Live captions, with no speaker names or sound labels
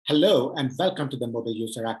Hello, and welcome to the Mobile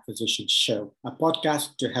User Acquisition Show, a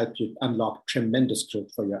podcast to help you unlock tremendous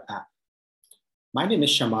growth for your app. My name is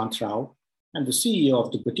Shamant Rao. I'm the CEO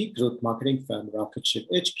of the boutique growth marketing firm Rocketship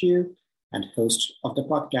HQ and host of the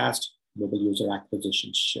podcast Mobile User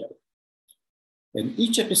Acquisition Show. In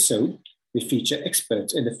each episode, we feature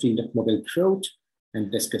experts in the field of mobile growth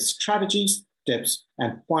and discuss strategies, tips,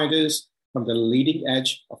 and pointers from the leading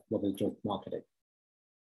edge of mobile growth marketing.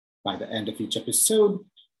 By the end of each episode,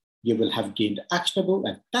 you will have gained actionable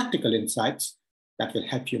and tactical insights that will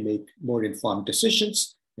help you make more informed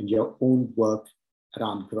decisions in your own work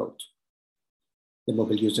around growth. The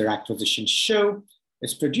Mobile User Acquisition Show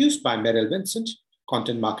is produced by Meryl Vincent,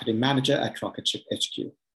 Content Marketing Manager at Rocketship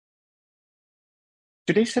HQ.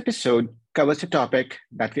 Today's episode covers a topic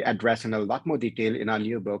that we address in a lot more detail in our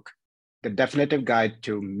new book, The Definitive Guide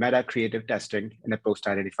to Meta Creative Testing in a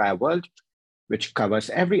Post-Identifier World, which covers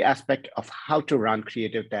every aspect of how to run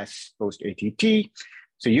creative tests post-ATT,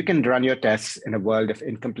 so you can run your tests in a world of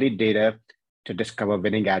incomplete data to discover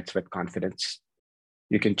winning ads with confidence.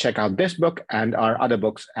 You can check out this book and our other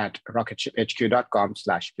books at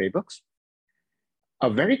rocketshiphq.com/playbooks. A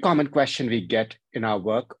very common question we get in our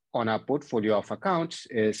work on our portfolio of accounts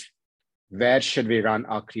is, where should we run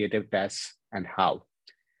our creative tests and how?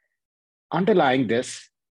 Underlying this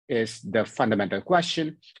is the fundamental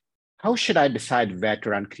question: how should I decide where to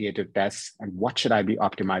run creative tests and what should I be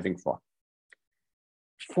optimizing for?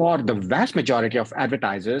 For the vast majority of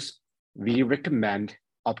advertisers, we recommend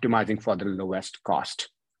optimizing for the lowest cost.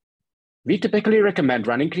 We typically recommend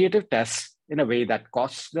running creative tests in a way that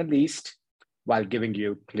costs the least while giving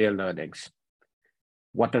you clear learnings.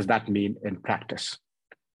 What does that mean in practice?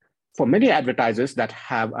 For many advertisers that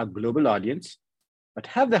have a global audience, but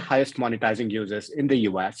have the highest monetizing users in the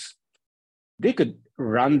US, they could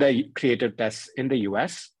run the creative tests in the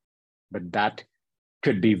US, but that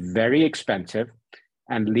could be very expensive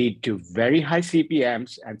and lead to very high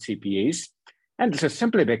CPMs and CPAs. And this is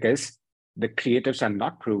simply because the creatives are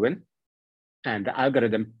not proven, and the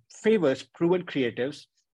algorithm favors proven creatives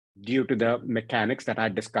due to the mechanics that I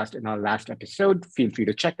discussed in our last episode. Feel free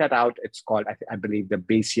to check that out. It's called, I believe, the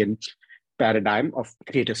Bayesian paradigm of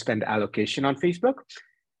creative spend allocation on Facebook.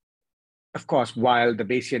 Of course, while the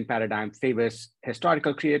Bayesian paradigm favors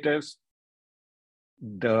historical creatives,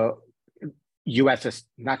 the US is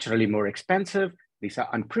naturally more expensive. These are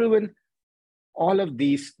unproven. All of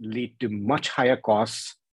these lead to much higher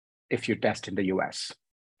costs if you test in the US.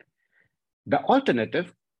 The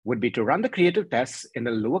alternative would be to run the creative tests in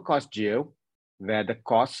a lower cost geo where the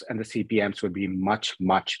costs and the CPMs would be much,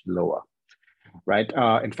 much lower, right?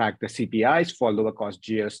 In fact, the CPIs for lower cost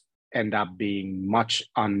geos end up being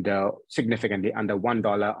significantly under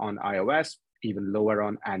 $1 on iOS, even lower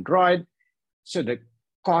on Android. So the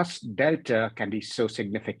cost delta can be so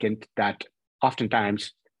significant that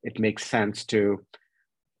oftentimes it makes sense to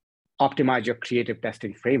optimize your creative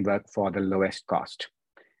testing framework for the lowest cost.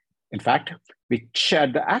 In fact, we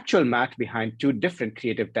shared the actual math behind two different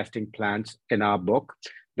creative testing plans in our book,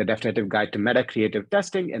 The Definitive Guide to Meta Creative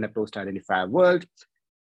Testing in a Post-Identifier World,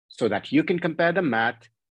 so that you can compare the math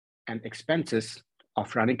and expenses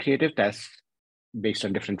of running creative tests based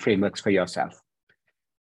on different frameworks for yourself.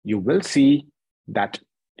 You will see that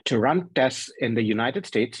to run tests in the United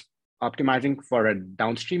States, optimizing for a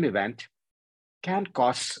downstream event can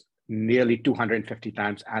cost nearly 250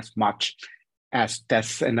 times as much as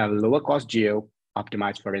tests in a lower cost geo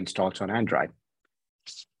optimized for installs on Android.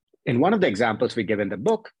 In one of the examples we give in the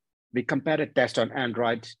book, we compared a test on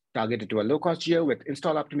Android targeted to a low cost geo with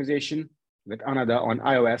install optimization with another on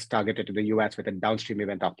iOS targeted to the US with a downstream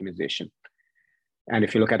event optimization. And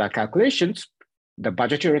if you look at our calculations, the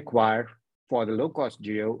budget you require for the low-cost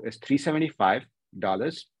geo is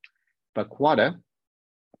 $375 per quarter.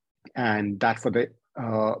 And that for the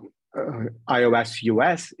iOS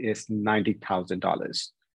US is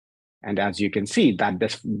 $90,000. And as you can see, that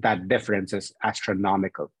difference is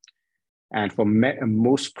astronomical. And for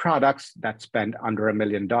most products that spend under $1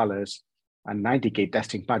 million, a 90K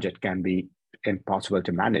testing budget can be impossible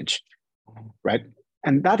to manage, right?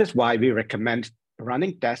 And that is why we recommend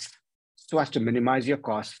running tests so as to minimize your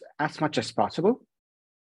costs as much as possible.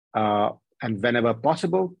 And whenever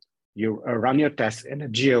possible, you run your tests in a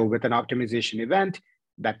geo with an optimization event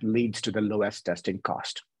that leads to the lowest testing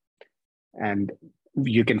cost. And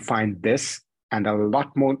you can find this and a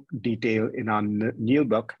lot more detail in our new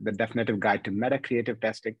book, The Definitive Guide to Meta Creative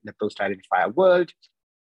Testing in the Post-Identifier World,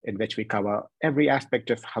 in which we cover every aspect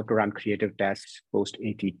of how to run creative tests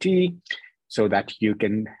post-ATT so that you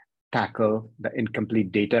can tackle the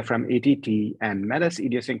incomplete data from ATT and Meta's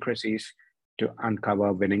idiosyncrasies to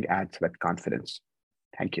uncover winning ads with confidence.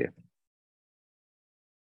 Thank you.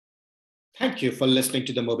 Thank you for listening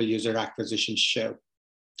to the Mobile User Acquisition Show.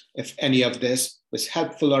 If any of this was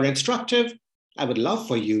helpful or instructive, I would love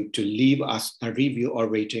for you to leave us a review or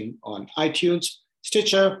rating on iTunes,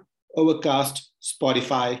 Stitcher, Overcast,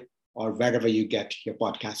 Spotify, or wherever you get your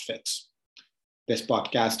podcast fix. This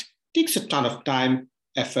podcast takes a ton of time,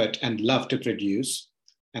 effort, and love to produce,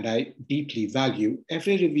 and I deeply value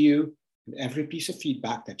every review and every piece of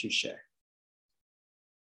feedback that you share.